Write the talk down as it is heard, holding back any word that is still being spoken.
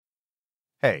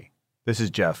Hey, this is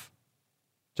Jeff.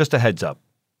 Just a heads up.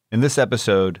 In this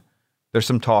episode, there's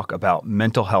some talk about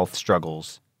mental health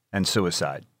struggles and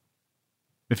suicide.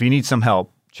 If you need some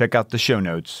help, check out the show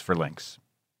notes for links.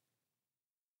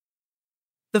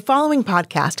 The following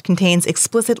podcast contains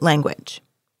explicit language.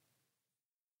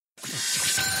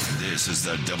 This is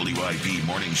the WIP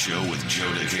Morning Show with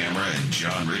Joe DeCamara and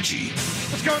John Ritchie.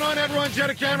 What's going on, everyone? Joe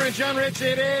DeCamara and John Ritchie.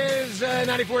 It is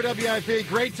 94 WIP.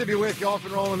 Great to be with you off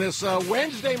and rolling this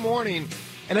Wednesday morning.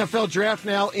 NFL draft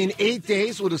now in 8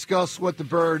 days. We'll discuss what the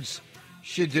Birds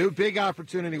should do. Big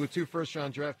opportunity with 2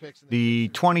 first-round draft picks. The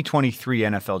 2023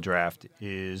 NFL draft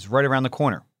is right around the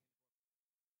corner.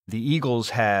 The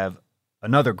Eagles have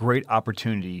another great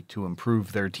opportunity to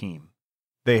improve their team.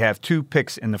 They have 2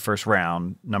 picks in the first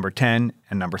round, number 10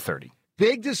 and number 30.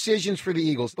 Big decisions for the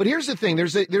Eagles. But here's the thing.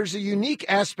 There's a unique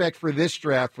aspect for this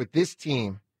draft with this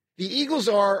team. The Eagles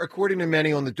are, according to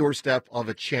many, on the doorstep of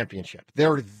a championship.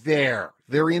 They're there.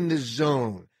 They're in the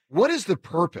zone. What is the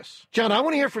purpose? John, I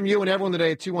want to hear from you and everyone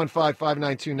today at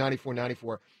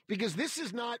 215-592-9494, because this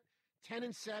is not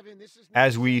 10-7. This is not.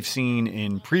 As we've seen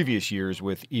in previous years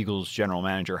with Eagles general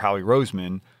manager Howie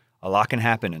Roseman, a lot can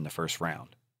happen in the first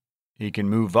round. He can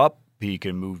move up, he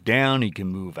can move down, he can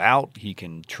move out, he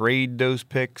can trade those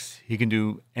picks, he can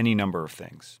do any number of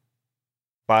things.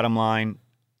 Bottom line,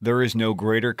 there is no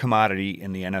greater commodity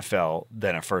in the NFL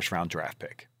than a first-round draft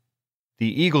pick.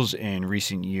 The Eagles in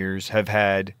recent years have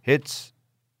had hits,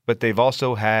 but they've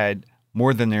also had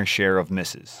more than their share of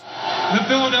misses. The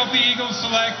Philadelphia Eagles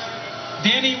select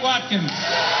Danny Watkins,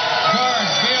 guard,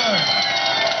 Baylor.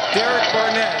 Derek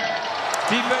Barnett,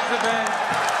 defensive end,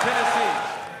 Tennessee.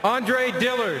 Andre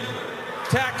Dillard,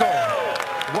 tackle,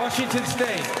 Washington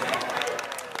State.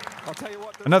 I'll tell you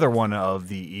what. Another one of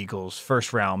the Eagles'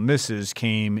 first-round misses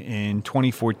came in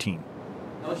 2014.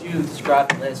 How would you describe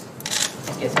the list?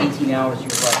 I guess 18 hours of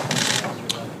your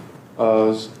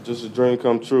life. It's just a dream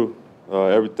come true.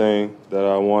 Everything that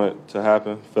I wanted to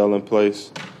happen fell in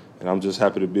place, and I'm just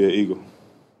happy to be an Eagle.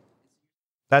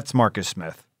 That's Marcus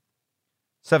Smith.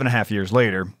 7.5 years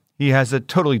later, he has a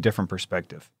totally different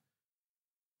perspective.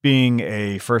 Being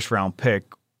a first-round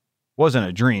pick wasn't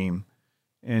a dream.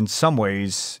 In some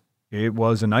ways, it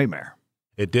was a nightmare.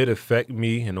 It did affect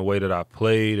me in the way that I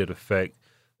played. It affected,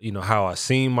 how I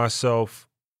seen myself.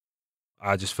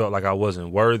 I just felt like I wasn't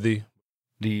worthy.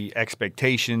 The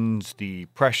expectations, the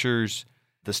pressures,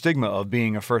 the stigma of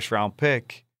being a first-round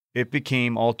pick, it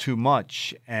became all too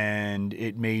much, and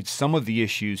it made some of the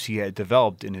issues he had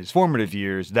developed in his formative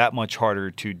years that much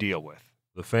harder to deal with.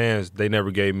 The fans, they never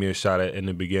gave me a shot in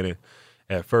the beginning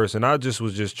at first, and I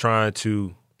was just trying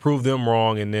to prove them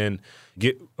wrong and then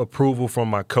get approval from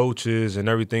my coaches and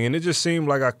everything, and it just seemed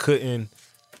like I couldn't,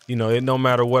 no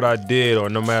matter what I did or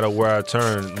no matter where I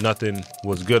turned, nothing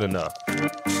was good enough.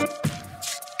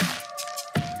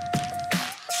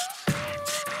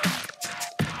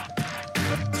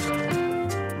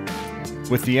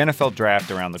 With the NFL draft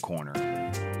around the corner,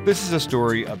 this is a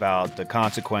story about the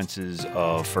consequences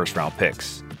of first-round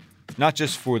picks, not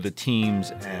just for the teams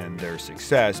and their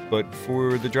success, but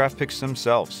for the draft picks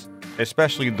themselves,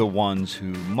 especially the ones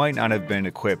who might not have been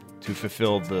equipped to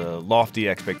fulfill the lofty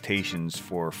expectations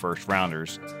for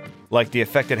first-rounders, like the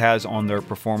effect it has on their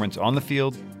performance on the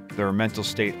field, their mental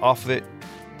state off of it,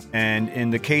 and in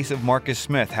the case of Marcus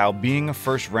Smith, how being a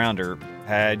first-rounder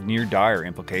had near dire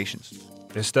implications.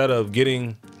 Instead of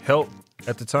getting help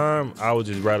at the time, I would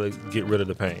just rather get rid of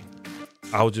the pain.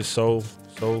 I was just so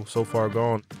far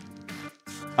gone.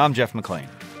 I'm Jeff McClain.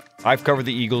 I've covered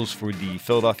the Eagles for the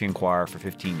Philadelphia Inquirer for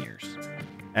 15 years.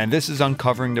 And this is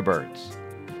Uncovering the Birds,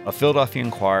 a Philadelphia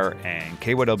Inquirer and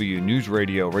KYW News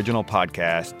Radio original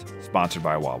podcast sponsored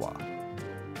by Wawa.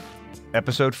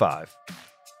 Episode 5,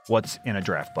 What's in a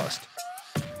Draft Bust?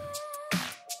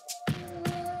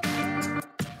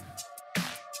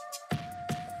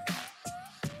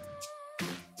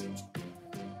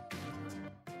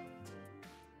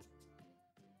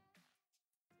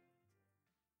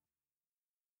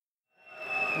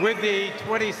 With the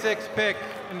 26th pick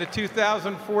in the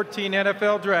 2014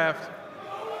 NFL Draft,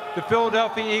 the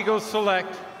Philadelphia Eagles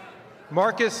select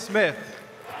Marcus Smith,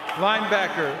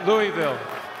 linebacker, Louisville.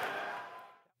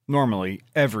 Normally,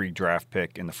 every draft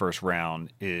pick in the first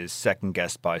round is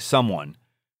second-guessed by someone.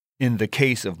 In the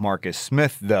case of Marcus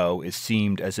Smith, though, it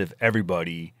seemed as if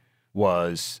everybody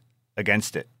was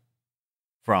against it.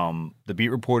 From the beat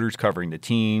reporters covering the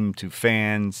team to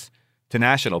fans to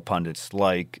national pundits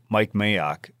like Mike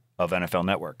Mayock of NFL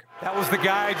Network. That was the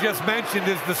guy I just mentioned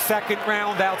as the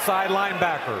second-round outside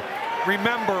linebacker.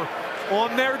 Remember,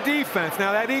 on their defense,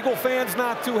 now that Eagle fan's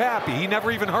not too happy. He never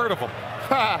even heard of him.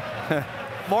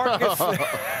 Marcus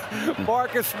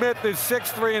Smith is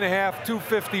 6'3.5",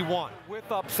 251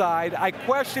 with upside. I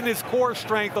question his core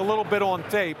strength a little bit on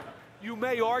tape. You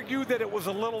may argue that it was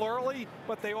a little early,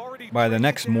 but they already... By the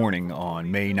next morning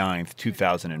on May 9th,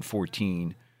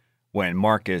 2014, when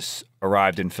Marcus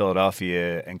arrived in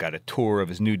Philadelphia and got a tour of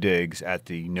his new digs at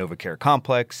the NovaCare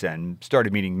complex and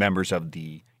started meeting members of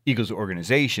the Eagles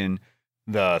organization,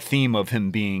 the theme of him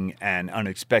being an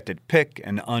unexpected pick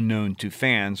and unknown to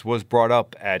fans was brought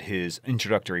up at his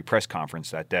introductory press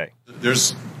conference that day.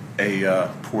 There's a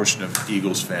portion of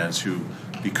Eagles fans who,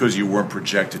 because you weren't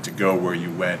projected to go where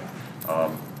you went,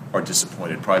 are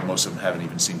disappointed. Probably most of them haven't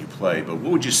even seen you play. But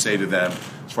what would you say to them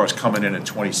as far as coming in at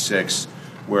 26,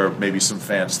 where maybe some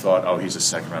fans thought, oh, he's a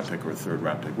second-round pick or a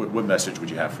third-round pick? What message would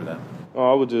you have for them?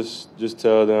 I would just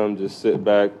tell them, just sit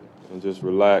back and just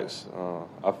relax.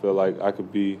 I feel like I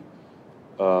could be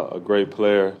a great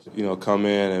player, come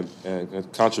in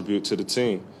and contribute to the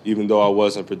team. Even though I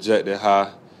wasn't projected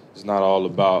high, it's not all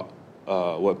about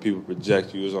what people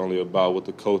project you. It's only about what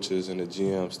the coaches and the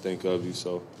GMs think of you.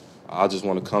 So I just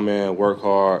want to come in, work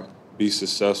hard, be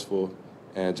successful,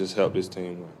 and just help this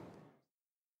team win.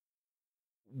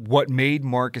 What made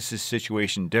Marcus's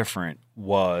situation different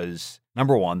was,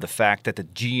 number one, the fact that the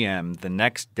GM the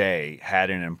next day had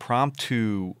an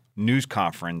impromptu news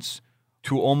conference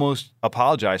to almost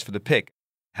apologize for the pick,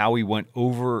 how he went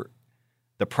over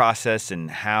the process and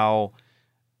how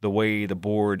the way the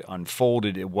board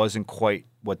unfolded, it wasn't quite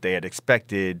what they had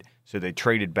expected, so they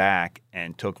traded back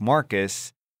and took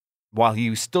Marcus. While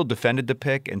he still defended the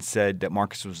pick and said that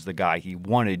Marcus was the guy he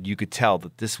wanted, you could tell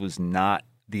that this was not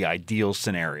the ideal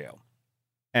scenario.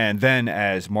 And then,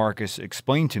 as Marcus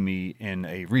explained to me in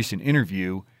a recent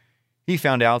interview, he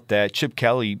found out that Chip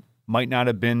Kelly might not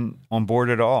have been on board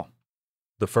at all.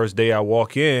 The first day I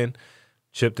walk in,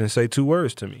 Chip didn't say 2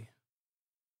 words to me.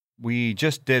 We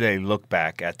just did a look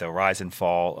back at the rise and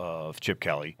fall of Chip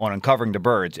Kelly on Uncovering the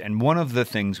Birds, and one of the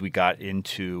things we got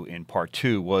into in part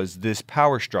 2 was this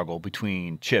power struggle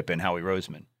between Chip and Howie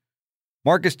Roseman.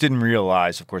 Marcus didn't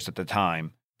realize, of course, at the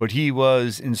time, but he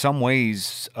was in some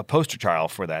ways a poster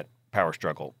child for that power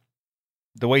struggle.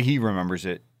 The way he remembers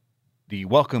it, the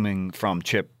welcoming from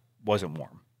Chip wasn't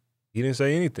warm. He didn't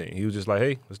say anything. He was just like,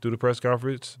 hey, let's do the press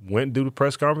conference. Went and do the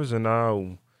press conference, and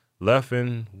I left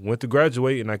and went to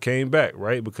graduate, and I came back,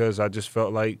 right? Because I just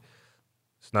felt like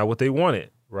it's not what they wanted,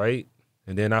 right?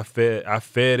 And then I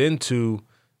fed into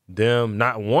them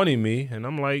not wanting me, and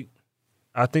I'm like,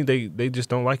 I think they just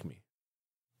don't like me.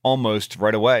 Almost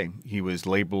right away, he was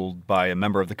labeled by a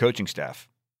member of the coaching staff.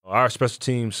 Our special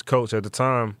teams coach at the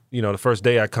time, the first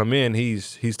day I come in,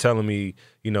 he's telling me,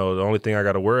 the only thing I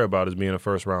got to worry about is being a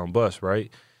first-round bust,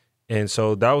 right? And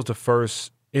so that was the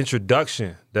first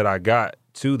introduction that I got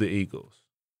to the Eagles.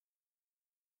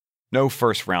 No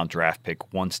first-round draft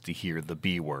pick wants to hear the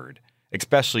B word,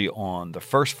 especially on the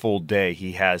first full day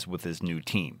he has with his new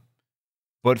team.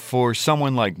 But for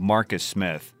someone like Marcus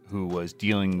Smith, who was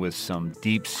dealing with some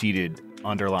deep-seated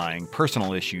underlying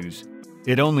personal issues,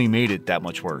 it only made it that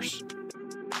much worse.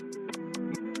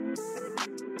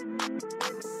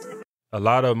 A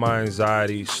lot of my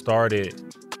anxiety started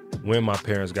when my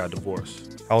parents got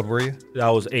divorced. How old were you?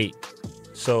 I was 8.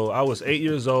 So I was 8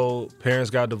 years old, parents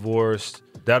got divorced.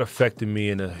 That affected me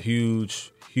in a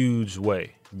huge, huge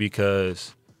way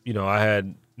because, I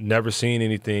had never seen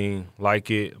anything like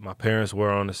it. My parents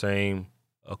were on the same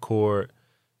accord.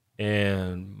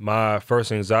 And my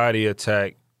first anxiety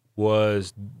attack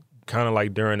was kind of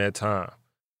like during that time.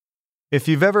 If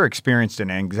you've ever experienced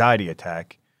an anxiety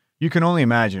attack, you can only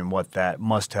imagine what that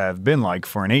must have been like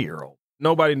for an 8-year-old.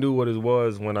 Nobody knew what it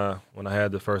was when I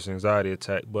had the first anxiety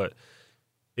attack, but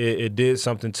it did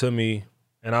something to me.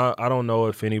 And I don't know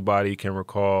if anybody can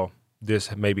recall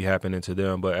this maybe happening to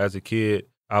them, but as a kid,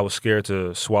 I was scared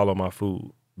to swallow my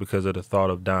food because of the thought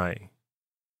of dying.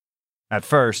 At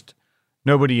first,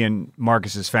 nobody in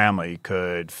Marcus's family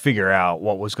could figure out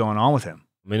what was going on with him.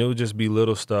 I mean, it would just be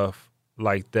little stuff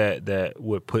like that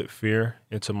would put fear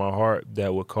into my heart,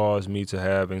 that would cause me to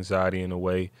have anxiety in a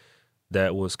way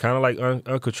that was kind of like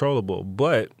uncontrollable.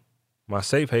 But my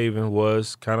safe haven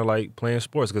was kind of like playing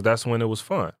sports because that's when it was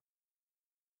fun.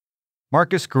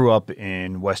 Marcus grew up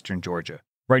in western Georgia,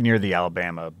 right near the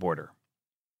Alabama border.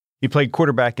 He played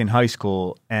quarterback in high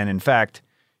school, and in fact,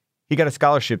 he got a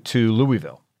scholarship to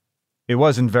Louisville. It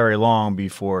wasn't very long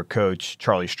before Coach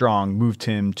Charlie Strong moved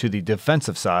him to the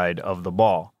defensive side of the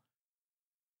ball.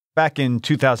 Back in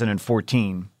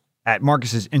 2014, at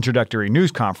Marcus's introductory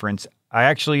news conference, I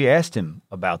actually asked him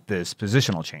about this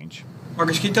positional change.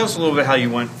 Marcus, can you tell us a little bit how you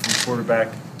went from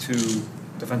quarterback to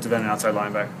defensive end and outside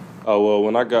linebacker? Well,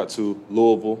 when I got to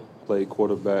Louisville, played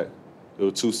quarterback. There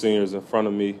were 2 seniors in front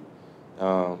of me.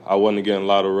 I wasn't getting a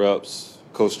lot of reps.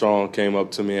 Coach Strong came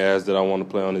up to me and asked that I want to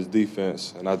play on his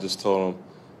defense, and I just told him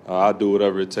I'll do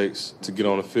whatever it takes to get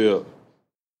on the field.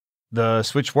 The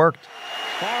switch worked.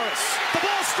 Morris, the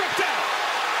ball stripped out.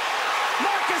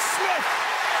 Marcus Smith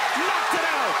knocked it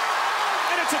out,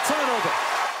 and it's a turnover.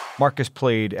 Marcus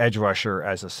played edge rusher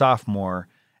as a sophomore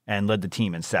and led the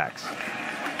team in sacks.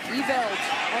 Eveld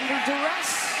under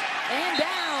duress and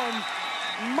down.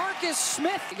 Marcus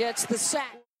Smith gets the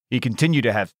sack. He continued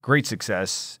to have great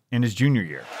success in his junior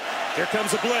year. Here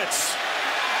comes a blitz.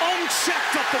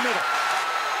 Unchecked up the middle.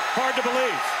 Hard to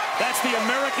believe. That's the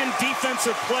American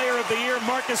Defensive Player of the Year,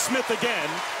 Marcus Smith again.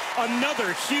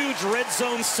 Another huge red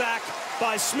zone sack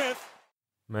by Smith.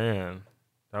 Man,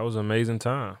 that was an amazing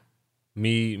time.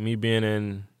 Me being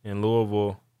in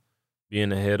Louisville, being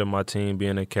the head of my team,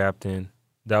 being a captain,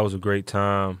 that was a great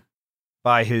time.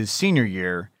 By his senior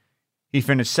year, he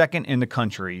finished second in the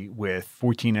country with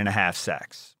 14.5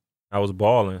 sacks. I was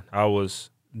balling. I was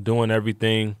doing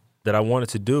everything that I wanted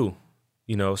to do,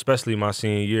 especially my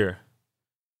senior year.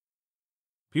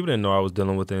 People didn't know I was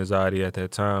dealing with anxiety at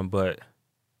that time, but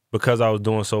because I was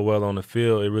doing so well on the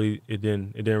field, it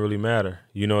didn't really matter.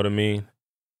 You know what I mean?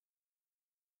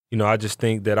 I just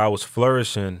think that I was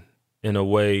flourishing in a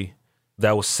way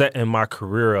that was setting my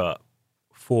career up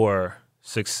for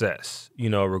success,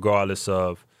 regardless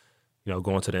of,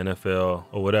 going to the NFL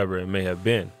or whatever it may have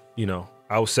been.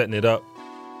 I was setting it up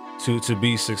to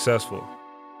be successful.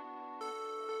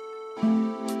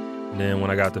 And then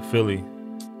when I got to Philly,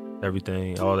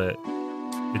 everything, all that,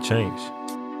 it changed.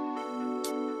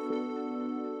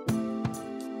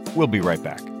 We'll be right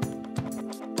back.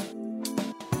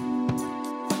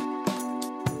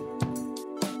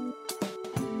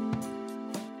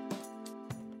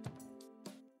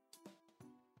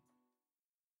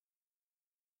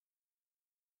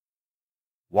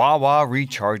 Wawa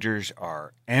Rechargers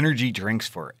are energy drinks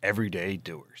for everyday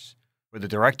doers. We're the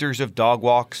directors of dog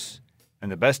walks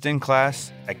and the best in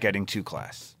class at getting to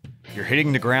class. You're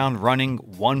hitting the ground running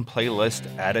one playlist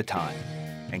at a time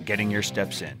and getting your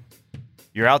steps in.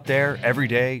 You're out there every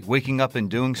day, waking up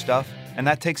and doing stuff, and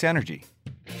that takes energy.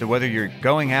 So whether you're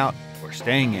going out or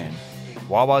staying in,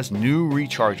 Wawa's new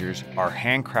Rechargers are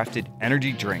handcrafted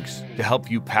energy drinks to help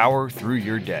you power through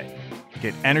your day.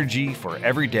 Get energy for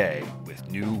every day with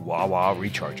new Wawa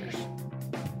Rechargers.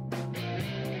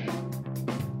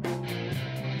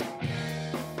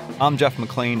 I'm Jeff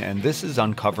McLean, and this is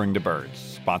Uncovering the Birds,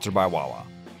 sponsored by Wawa.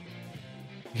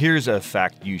 Here's a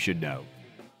fact you should know.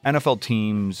 NFL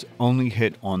teams only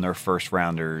hit on their first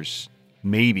rounders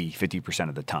maybe 50%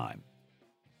 of the time.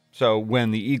 So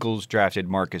when the Eagles drafted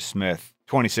Marcus Smith,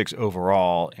 26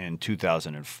 overall in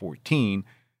 2014,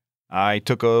 I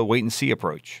took a wait-and-see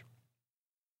approach.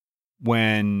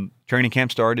 When training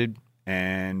camp started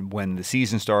and when the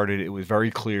season started, it was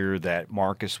very clear that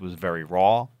Marcus was very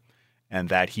raw and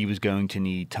that he was going to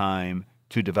need time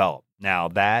to develop. Now,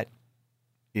 that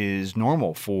is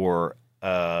normal for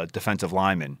a defensive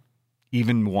lineman,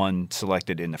 even one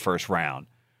selected in the first round.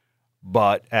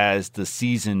 But as the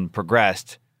season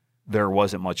progressed, there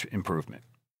wasn't much improvement.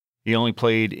 He only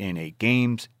played in 8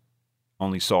 games,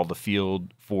 only saw the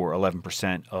field for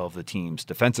 11% of the team's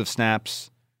defensive snaps.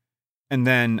 And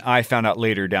then I found out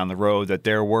later down the road that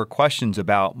there were questions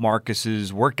about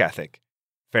Marcus's work ethic,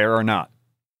 fair or not.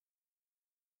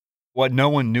 What no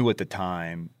one knew at the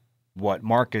time, what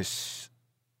Marcus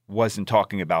wasn't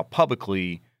talking about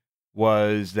publicly,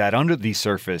 was that under the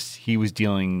surface, he was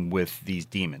dealing with these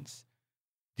demons.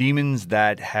 Demons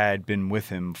that had been with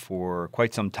him for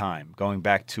quite some time, going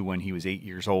back to when he was 8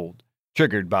 years old,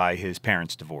 triggered by his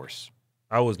parents' divorce.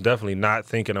 I was definitely not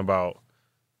thinking about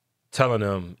telling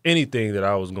them anything that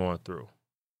I was going through.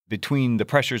 Between the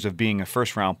pressures of being a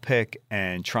first-round pick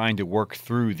and trying to work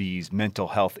through these mental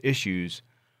health issues,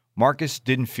 Marcus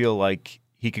didn't feel like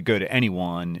he could go to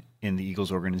anyone in the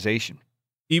Eagles organization.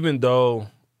 Even though,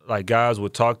 guys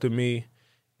would talk to me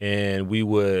and we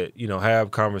would,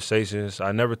 have conversations,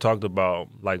 I never talked about,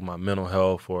 my mental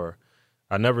health, or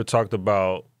I never talked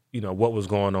about, what was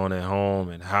going on at home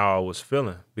and how I was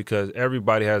feeling, because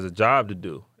everybody has a job to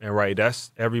do. And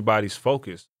that's everybody's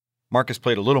focus. Marcus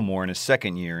played a little more in his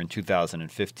second year in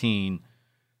 2015,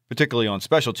 particularly on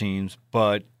special teams,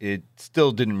 but it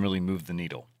still didn't really move the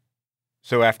needle.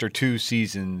 So after 2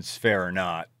 seasons, fair or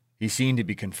not, he seemed to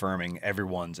be confirming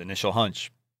everyone's initial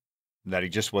hunch that he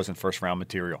just wasn't first-round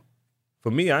material.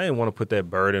 For me, I didn't want to put that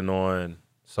burden on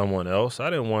someone else. I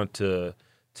didn't want to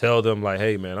tell them,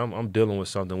 hey, man, I'm dealing with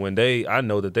something. When I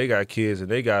know that they got kids and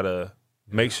they got to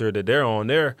make sure that they're on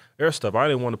their stuff. I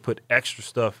didn't want to put extra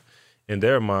stuff in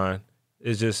their mind.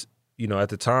 It's just, you know, at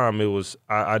the time it was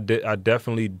I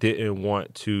definitely didn't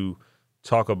want to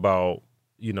talk about,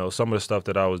 you know, some of the stuff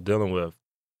that I was dealing with.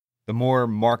 The more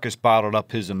Marcus bottled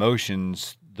up his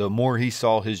emotions, the more he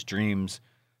saw his dreams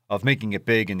of making it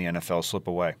big in the NFL slip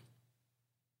away.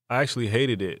 I actually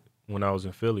hated it when I was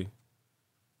in Philly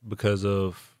because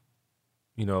of,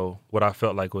 you know, what I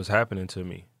felt like was happening to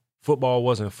me. Football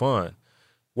wasn't fun.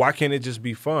 Why can't it just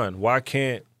be fun? Why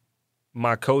can't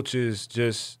my coaches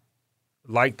just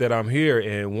like that I'm here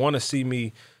and want to see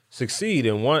me succeed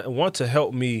and want to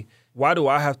help me? Why do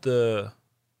I have to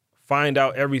find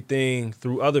out everything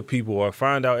through other people or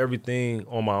find out everything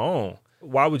on my own?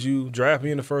 Why would you draft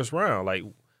me in the first round? Like,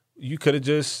 you could have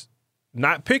just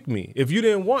not picked me. If you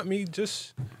didn't want me,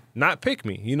 just not pick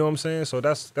me. You know what I'm saying? So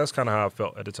that's kind of how I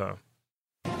felt at the time.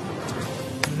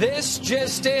 This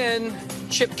just in,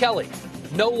 Chip Kelly,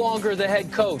 no longer the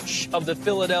head coach of the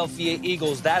Philadelphia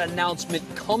Eagles. That announcement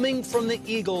coming from the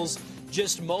Eagles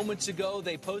just moments ago.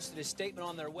 They posted a statement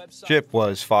on their website. Chip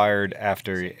was fired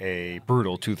after a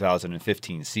brutal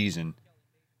 2015 season,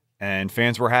 and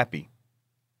fans were happy.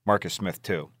 Marcus Smith,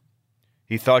 too.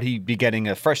 He thought he'd be getting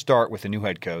a fresh start with a new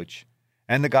head coach,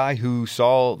 and the guy who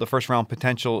saw the first-round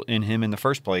potential in him in the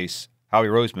first place, Howie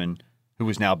Roseman, who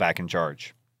was now back in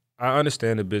charge. I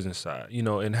understand the business side, you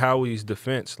know, and Howie's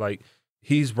defense, like,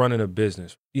 he's running a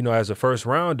business. You know, as a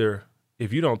first-rounder,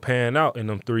 if you don't pan out in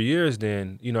them 3 years,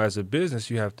 then, you know, as a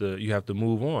business, you have to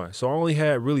move on. So I only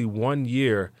had really 1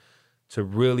 year to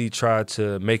really try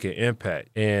to make an impact.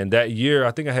 And that year,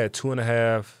 I think I had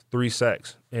 2.5, 3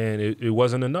 sacks, and it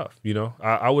wasn't enough, you know.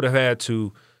 I would have had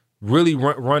to really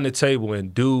run the table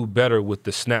and do better with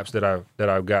the snaps that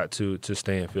I've got to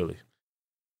stay in Philly.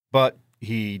 But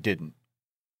he didn't.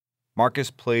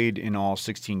 Marcus played in all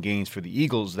 16 games for the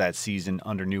Eagles that season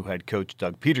under new head coach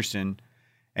Doug Peterson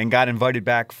and got invited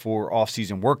back for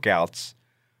off-season workouts,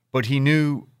 but he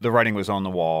knew the writing was on the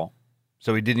wall,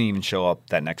 so he didn't even show up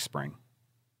that next spring.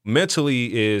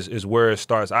 Mentally is where it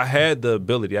starts. I had the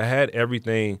ability. I had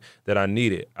everything that I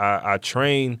needed. I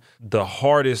trained the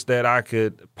hardest that I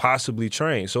could possibly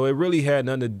train. So it really had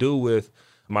nothing to do with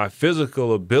my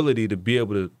physical ability to be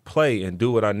able to play and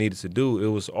do what I needed to do. It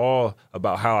was all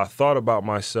about how I thought about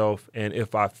myself and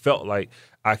if I felt like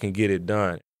I can get it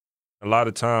done. A lot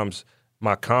of times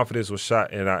my confidence was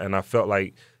shot and I felt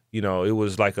like, you know, it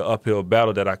was like an uphill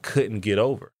battle that I couldn't get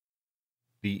over.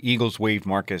 The Eagles waived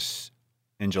Marcus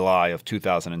in July of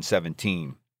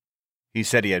 2017. He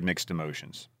said he had mixed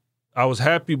emotions. I was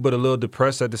happy but a little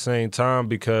depressed at the same time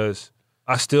because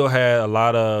I still had a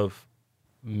lot of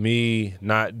me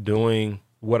not doing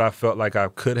what I felt like I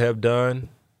could have done,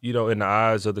 you know, in the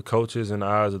eyes of the coaches and the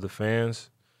eyes of the fans.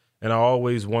 And I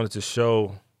always wanted to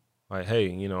show, like, hey,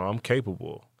 you know, I'm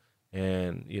capable.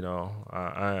 And, you know,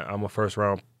 I'm a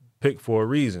first-round pick for a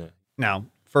reason. Now,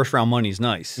 first-round money's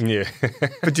nice. Yeah.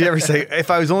 But do you ever say, if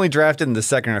I was only drafted in the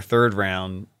second or third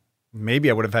round,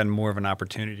 maybe I would have had more of an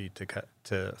opportunity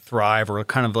to thrive or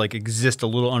kind of like exist a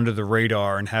little under the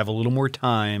radar and have a little more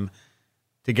time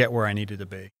to get where I needed to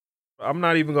be? I'm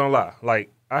not even going to lie.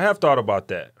 Like, I have thought about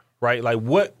that, right? Like,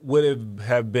 what would it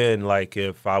have been like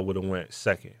if I would have went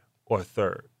second or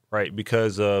third, right?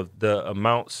 Because of the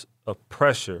amounts of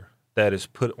pressure that is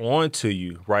put onto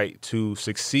you, right, to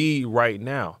succeed right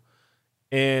now.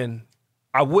 And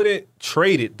I wouldn't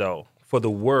trade it, though, for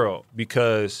the world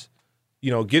because,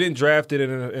 you know, getting drafted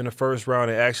in the first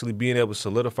round and actually being able to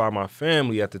solidify my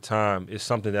family at the time is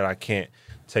something that I can't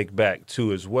take back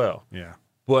to as well. Yeah.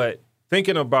 But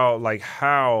thinking about, like,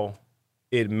 how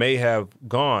it may have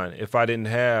gone if I didn't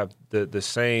have the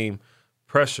same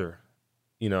pressure,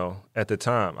 you know, at the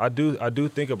time, I do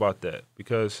think about that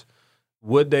because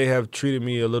would they have treated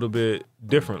me a little bit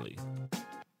differently?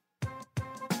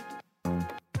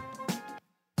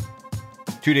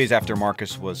 2 days after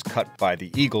Marcus was cut by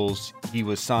the Eagles, he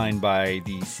was signed by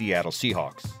the Seattle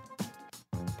Seahawks.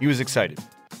 He was excited.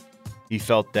 He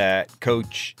felt that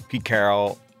Coach Pete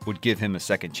Carroll would give him a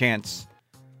second chance,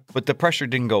 but the pressure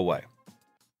didn't go away.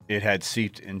 It had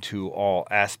seeped into all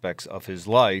aspects of his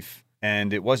life,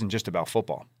 and it wasn't just about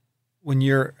football. When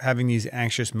you're having these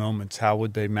anxious moments, how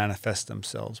would they manifest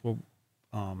themselves? Well,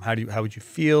 how would you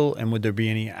feel, and would there be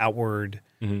any outward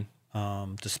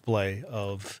display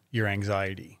of your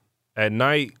anxiety? At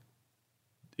night,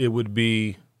 it would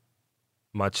be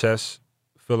my chest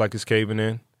feel like it's caving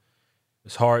in.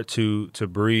 It's hard to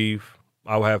breathe.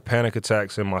 I would have panic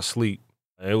attacks in my sleep.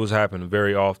 It was happening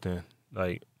very often.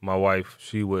 Like, my wife,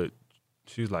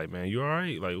 she's like, man, you all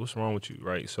right? Like, what's wrong with you,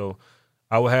 right? So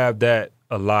I would have that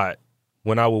a lot.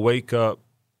 When I would wake up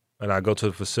and I go to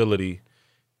the facility,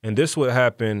 and this would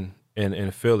happen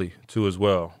in Philly too as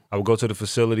well. I would go to the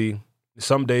facility.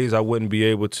 Some days I wouldn't be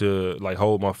able to like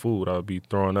hold my food. I would be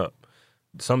throwing up.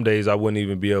 Some days I wouldn't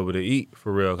even be able to eat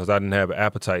for real because I didn't have an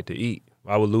appetite to eat.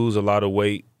 I would lose a lot of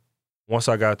weight once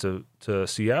I got to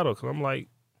Seattle because I'm like,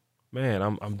 man,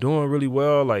 I'm doing really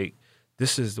well. Like,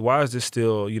 why is this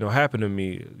still, happening to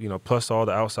me? Plus all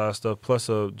the outside stuff, plus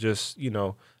just,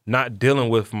 not dealing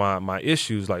with my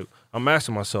issues. Like, I'm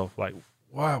asking myself, like,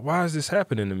 why is this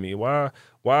happening to me?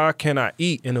 Why can't I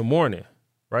eat in the morning,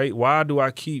 right? Why do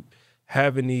I keep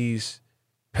having these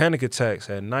panic attacks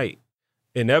at night?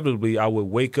 Inevitably, I would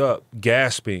wake up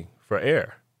gasping for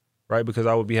air, right? Because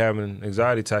I would be having an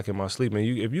anxiety attack in my sleep. And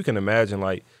if you can imagine,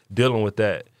 like, dealing with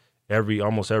that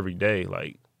almost every day,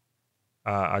 like,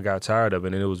 I got tired of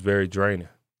it, and it was very draining.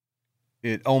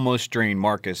 It almost drained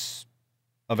Marcus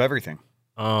of everything.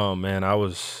 Oh, man, I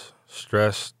was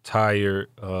stressed, tired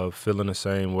of feeling the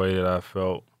same way that I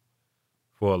felt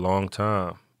for a long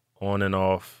time, on and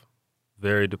off,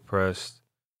 very depressed.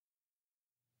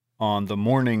 On the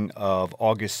morning of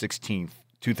August 16th,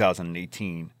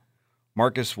 2018,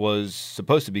 Marcus was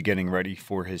supposed to be getting ready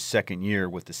for his second year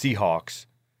with the Seahawks,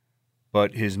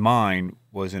 but his mind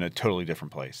was in a totally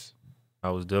different place. I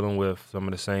was dealing with some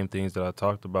of the same things that I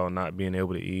talked about, not being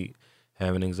able to eat,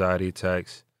 having anxiety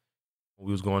attacks.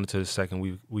 We was going into the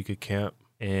second week of camp,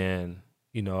 and,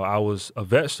 I was a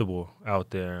vegetable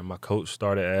out there, and my coach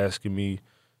started asking me,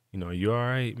 you all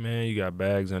right, man? You got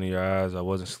bags under your eyes. I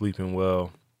wasn't sleeping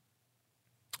well.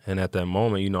 And at that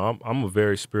moment, I'm a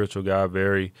very spiritual guy,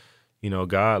 very,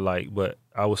 God-like, but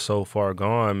I was so far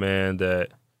gone, man, that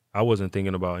I wasn't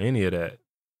thinking about any of that.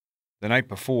 The night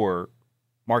before,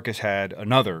 Marcus had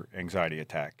another anxiety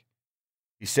attack.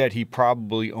 He said he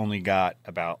probably only got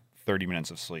about 30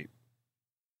 minutes of sleep.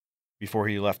 Before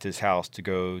he left his house to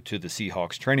go to the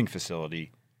Seahawks training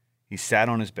facility, he sat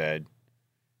on his bed,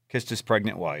 kissed his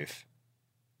pregnant wife,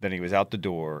 then he was out the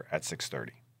door at 6:30.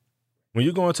 When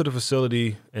you go into the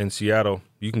facility in Seattle,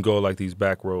 you can go like these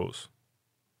back roads.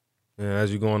 And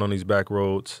as you're going on these back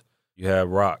roads, you have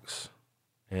rocks.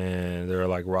 And there are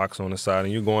like rocks on the side,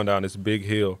 and you're going down this big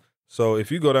hill. So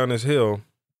if you go down this hill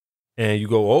and you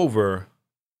go over,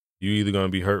 you're either going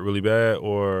to be hurt really bad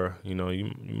or, you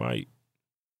might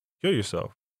kill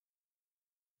yourself.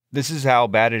 This is how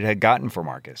bad it had gotten for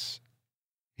Marcus.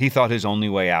 He thought his only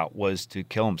way out was to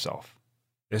kill himself.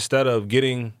 Instead of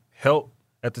getting help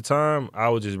at the time, I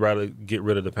would just rather get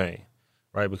rid of the pain,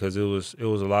 right? Because it was a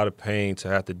lot of pain to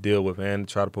have to deal with and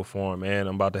try to perform, and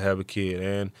I'm about to have a kid,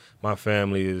 and my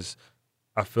family is,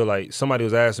 I feel like somebody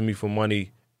was asking me for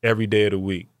money every day of the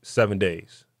week, 7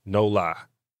 days, no lie.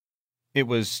 It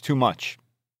was too much.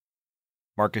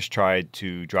 Marcus tried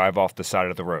to drive off the side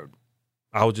of the road.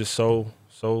 I was just so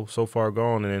far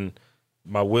gone, and then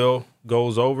my wheel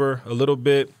goes over a little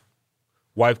bit.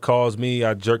 Wife calls me.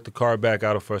 I jerk the car back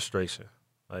out of frustration,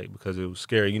 like, because it was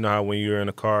scary. You know how when you're in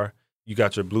a car, you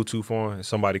got your Bluetooth on and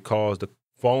somebody calls, the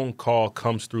phone call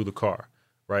comes through the car,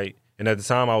 right? And at the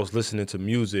time I was listening to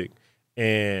music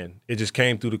and it just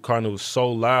came through the car and it was so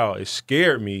loud, it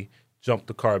scared me, jumped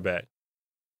the car back.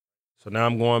 So now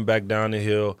I'm going back down the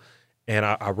hill and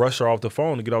I rush her off the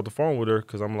phone to get off the phone with her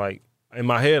because I'm like, in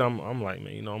my head, I'm like,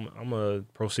 man, I'm going to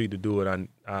proceed to do what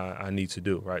I need to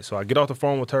do, right? So I get off the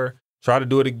phone with her, try to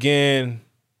do it again.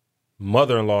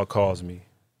 Mother-in-law calls me,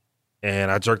 and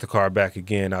I jerk the car back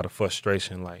again out of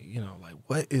frustration, like,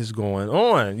 what is going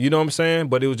on? You know what I'm saying?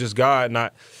 But it was just God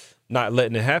not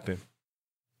letting it happen.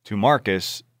 To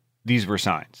Marcus, these were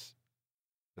signs.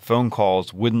 The phone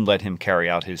calls wouldn't let him carry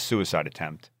out his suicide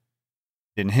attempt.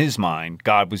 In his mind,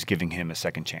 God was giving him a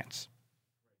second chance.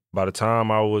 By the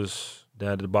time I was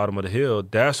down at the bottom of the hill,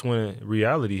 that's when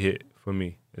reality hit for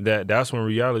me. That's when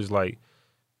reality is like,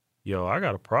 yo, I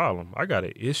got a problem. I got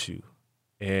an issue.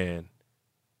 And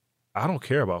I don't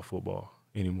care about football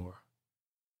anymore.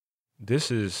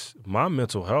 My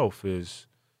mental health is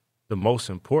the most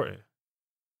important.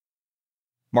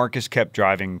 Marcus kept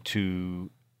driving to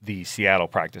the Seattle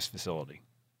practice facility.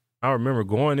 I remember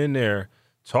going in there,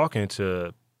 talking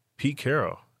to Pete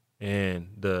Carroll and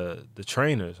the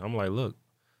trainers. I'm like, look,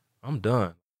 I'm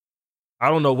done. I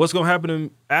don't know what's going to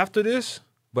happen after this,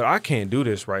 but I can't do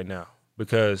this right now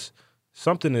because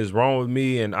something is wrong with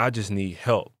me and I just need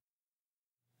help.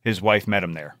 His wife met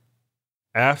him there.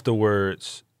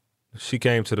 Afterwards, she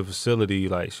came to the facility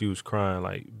like she was crying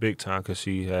like big time because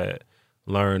she had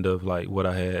learned of like what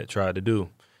I had tried to do.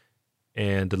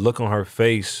 And the look on her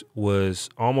face was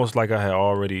almost like I had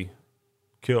already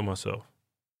killed myself.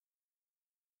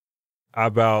 I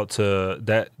vowed to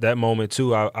that moment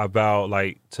too. I vowed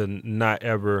like to not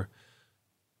ever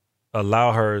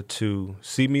allow her to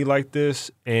see me like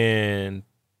this and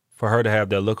for her to have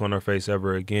that look on her face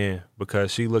ever again,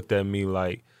 because she looked at me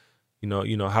like,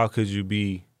 how could you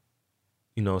be,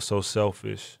 so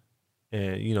selfish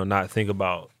and, not think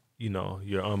about,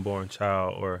 your unborn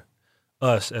child or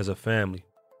us as a family.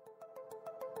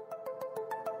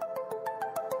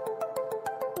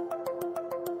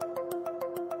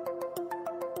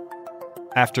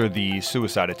 After the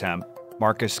suicide attempt,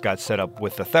 Marcus got set up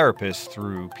with a therapist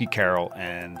through Pete Carroll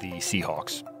and the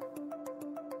Seahawks.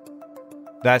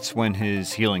 That's when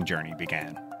his healing journey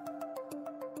began.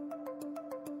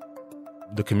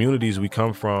 The communities we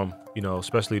come from,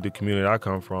 especially the community I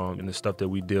come from and the stuff that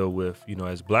we deal with,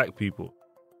 as Black people,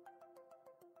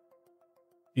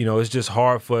 it's just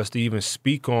hard for us to even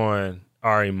speak on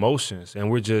our emotions, and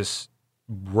we're just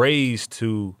raised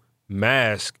to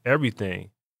mask everything.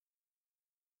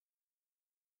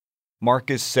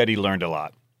 Marcus said he learned a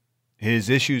lot. His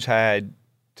issues had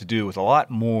to do with a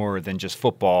lot more than just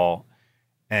football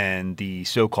and the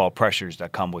so-called pressures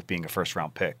that come with being a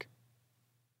first-round pick.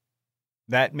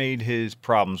 That made his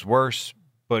problems worse,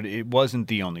 but it wasn't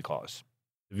the only cause.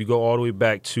 If you go all the way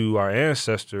back to our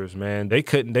ancestors, man, they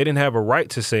didn't have a right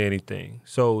to say anything.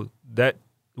 So that,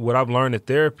 what I've learned in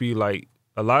therapy, like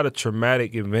a lot of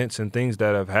traumatic events and things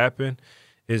that have happened,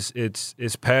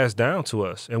 it's passed down to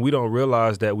us, and we don't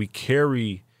realize that we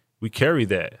carry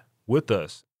that with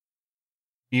us.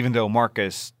 Even though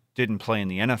Marcus didn't play in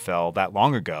the NFL that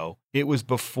long ago, it was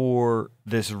before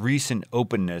this recent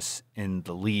openness in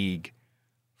the league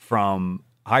from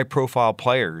high-profile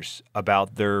players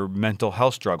about their mental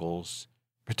health struggles,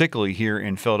 particularly here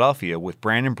in Philadelphia with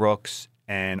Brandon Brooks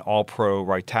and All-Pro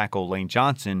right tackle Lane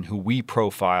Johnson, who we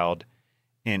profiled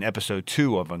in episode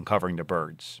 2 of Uncovering the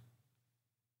Birds.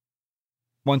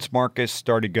 Once Marcus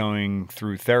started going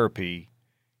through therapy,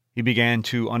 he began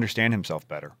to understand himself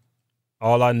better.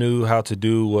 All I knew how to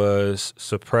do was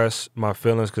suppress my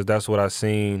feelings because that's what I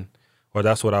seen, or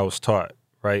that's what I was taught,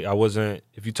 right? I wasn't,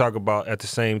 if you talk about at the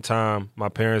same time, my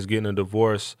parents getting a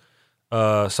divorce,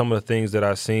 some of the things that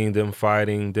I seen, them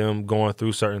fighting, them going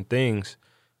through certain things,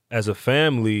 as a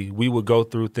family, we would go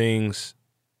through things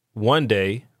one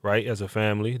day, right, as a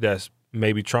family, that's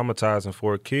maybe traumatizing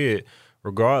for a kid,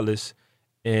 regardless,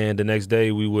 and the next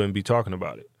day we wouldn't be talking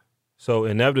about it. So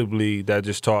inevitably, that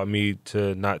just taught me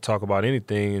to not talk about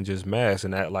anything and just mask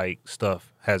and act like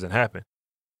stuff hasn't happened.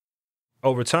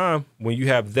 Over time, when you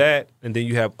have that and then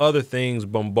you have other things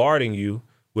bombarding you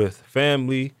with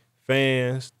family,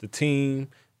 fans, the team,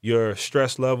 your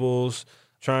stress levels,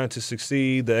 trying to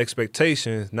succeed, the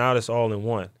expectations, now that's all in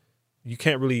one. You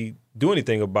can't really do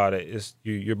anything about it.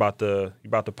 You're about to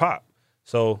pop.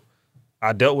 So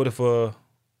I dealt with it for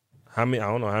I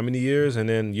don't know how many years, and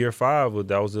then year 5,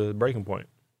 that was the breaking point.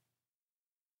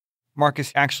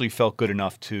 Marcus actually felt good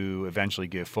enough to eventually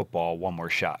give football one more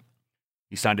shot.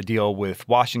 He signed a deal with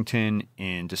Washington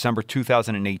in December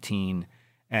 2018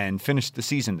 and finished the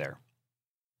season there.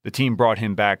 The team brought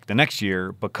him back the next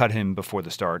year, but cut him before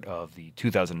the start of the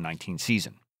 2019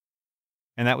 season.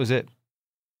 And that was it.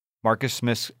 Marcus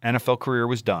Smith's NFL career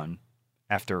was done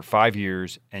after 5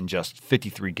 years and just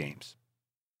 53 games.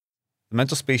 The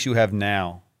mental space you have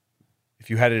now, if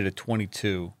you had it at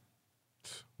 22,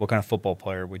 what kind of football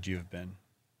player would you have been?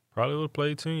 Probably would have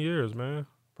played 10 years, man.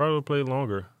 Probably would have played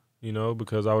longer,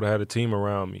 because I would have had a team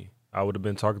around me. I would have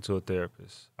been talking to a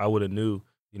therapist. I would have knew,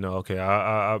 okay,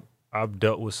 I've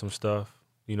dealt with some stuff,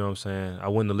 you know what I'm saying? I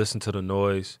wouldn't have listened to the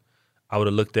noise. I would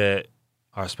have looked at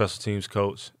our special teams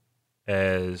coach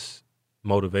as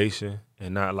motivation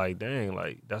and not like, dang,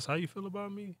 like, that's how you feel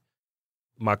about me?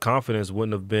 My confidence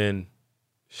wouldn't have been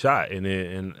shot in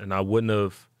it, and I wouldn't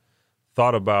have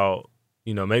thought about,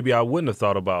 maybe I wouldn't have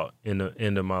thought about in the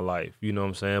end of my life, you know what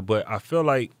I'm saying? But I feel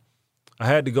like I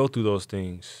had to go through those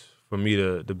things for me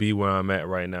to be where I'm at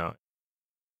right now.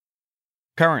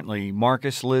 Currently,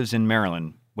 Marcus lives in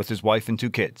Maryland with his wife and 2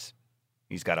 kids.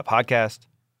 He's got a podcast,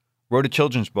 wrote a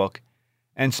children's book,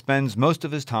 and spends most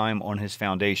of his time on his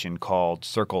foundation called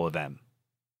Circle of Them.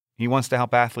 He wants to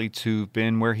help athletes who've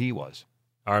been where he was.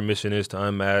 Our mission is to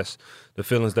unmask the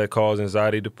feelings that cause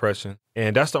anxiety, depression.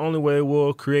 And that's the only way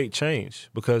we'll create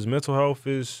change, because mental health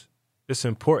it's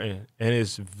important, and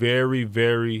it's very,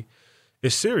 very,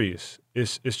 it's serious.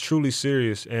 It's truly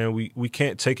serious, and we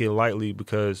can't take it lightly,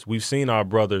 because we've seen our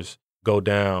brothers go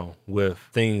down with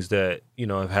things that,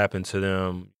 have happened to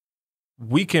them.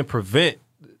 We can prevent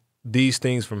these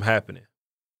things from happening.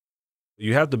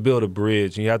 You have to build a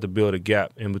bridge, and you have to build a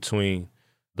gap in between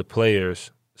the players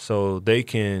so they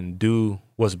can do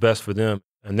what's best for them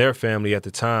and their family at the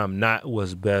time, not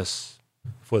what's best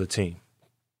for the team.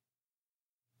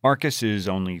 Marcus is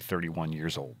only 31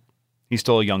 years old. He's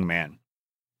still a young man,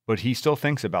 but he still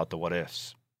thinks about the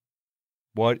what-ifs.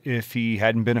 What if he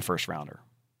hadn't been a first-rounder?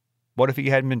 What if he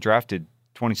hadn't been drafted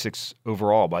 26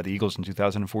 overall by the Eagles in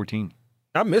 2014?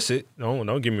 I miss it.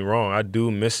 Don't get me wrong. I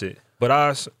do miss it. But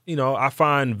I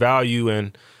find value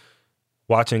in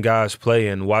watching guys play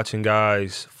and watching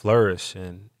guys flourish.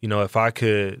 And, if I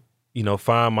could,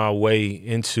 find my way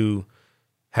into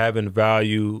having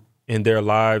value in their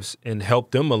lives and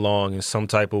help them along in some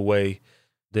type of way,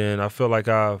 then I feel like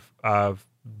I've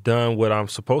done what I'm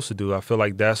supposed to do. I feel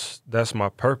like that's my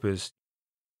purpose.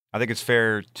 I think it's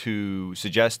fair to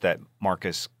suggest that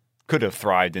Marcus could have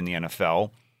thrived in the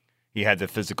NFL. He had the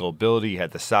physical ability, he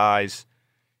had the size,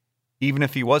 even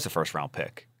if he was a first-round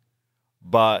pick.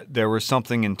 But there was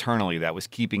something internally that was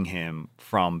keeping him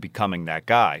from becoming that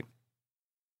guy.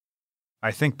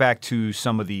 I think back to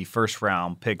some of the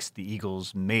first-round picks the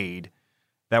Eagles made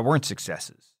that weren't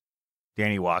successes.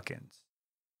 Danny Watkins,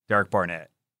 Derek Barnett,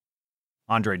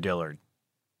 Andre Dillard,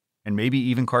 and maybe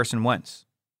even Carson Wentz.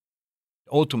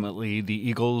 Ultimately, the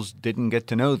Eagles didn't get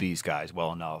to know these guys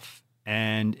well enough.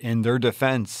 And in their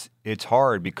defense, it's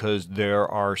hard because there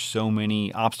are so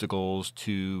many obstacles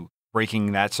to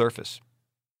breaking that surface.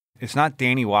 It's not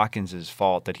Danny Watkins'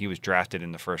 fault that he was drafted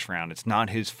in the first round. It's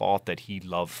not his fault that he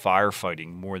loved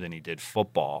firefighting more than he did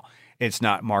football. It's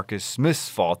not Marcus Smith's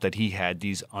fault that he had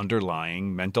these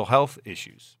underlying mental health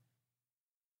issues.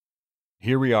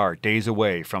 Here we are, days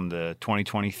away from the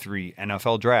 2023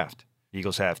 NFL Draft. The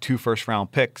Eagles have 2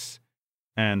 first-round picks,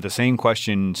 and the same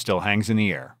question still hangs in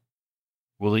the air.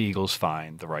 Will the Eagles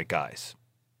find the right guys?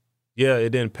 Yeah,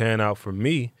 it didn't pan out for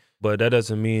me, but that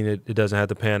doesn't mean it doesn't have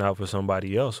to pan out for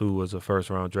somebody else who was a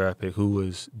first-round draft pick who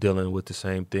was dealing with the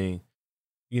same thing.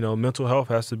 Mental health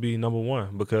has to be number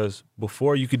one, because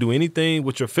before you could do anything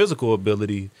with your physical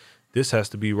ability, this has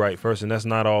to be right first, and that's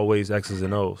not always X's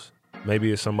and O's.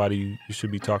 Maybe it's somebody you should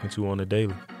be talking to on a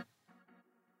daily.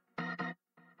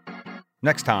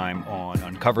 Next time on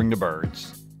Uncovering the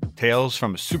Birds, tales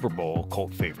from a Super Bowl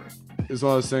cult favorite. It's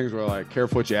one of those things where,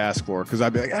 careful what you ask for, because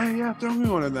I'd be like, hey, yeah, throw me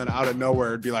one, and then out of nowhere,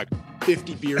 it'd be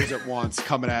 50 beers at once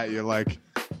coming at you.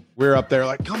 We're up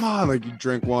there come on, you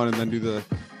drink one and then do the,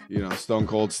 Stone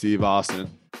Cold Steve Austin.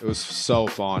 It was so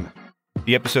fun.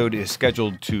 The episode is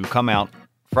scheduled to come out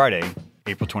Friday,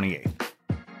 April 28th.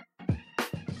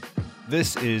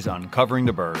 This is Uncovering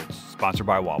the Birds, sponsored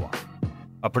by Wawa,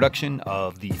 a production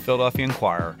of the Philadelphia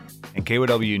Inquirer and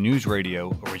KYW News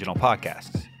Radio original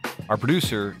podcasts. Our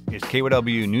producer is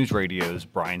KYW News Radio's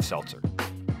Brian Seltzer.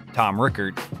 Tom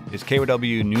Rickert is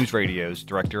KYW News Radio's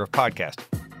Director of Podcasting.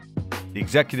 The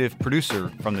executive producer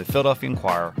from the Philadelphia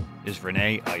Inquirer is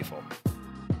Renee Eiffel.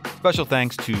 Special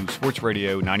thanks to Sports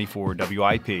Radio 94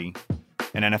 WIP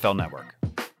and NFL Network.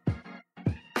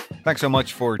 Thanks so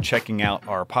much for checking out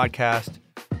our podcast.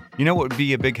 You know what would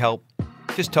be a big help?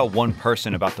 Just tell one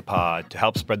person about the pod to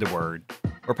help spread the word,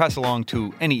 or pass along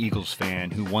to any Eagles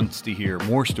fan who wants to hear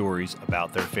more stories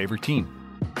about their favorite team.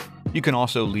 You can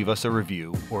also leave us a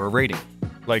review or a rating,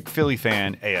 like Philly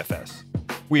Fan AFS.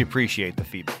 We appreciate the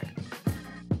feedback.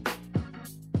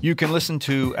 You can listen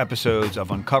to episodes of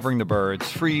Uncovering the Birds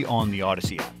free on the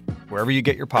Odyssey app, wherever you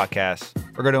get your podcasts,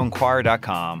 or go to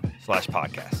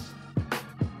inquirer.com/podcasts.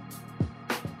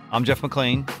 I'm Jeff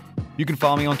McClain. You can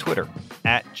follow me on Twitter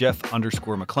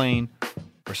 @Jeff_McClain,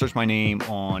 or search my name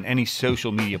on any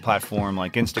social media platform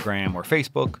like Instagram or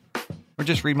Facebook, or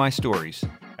just read my stories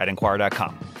at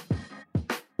inquirer.com.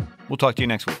 We'll talk to you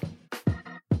next week.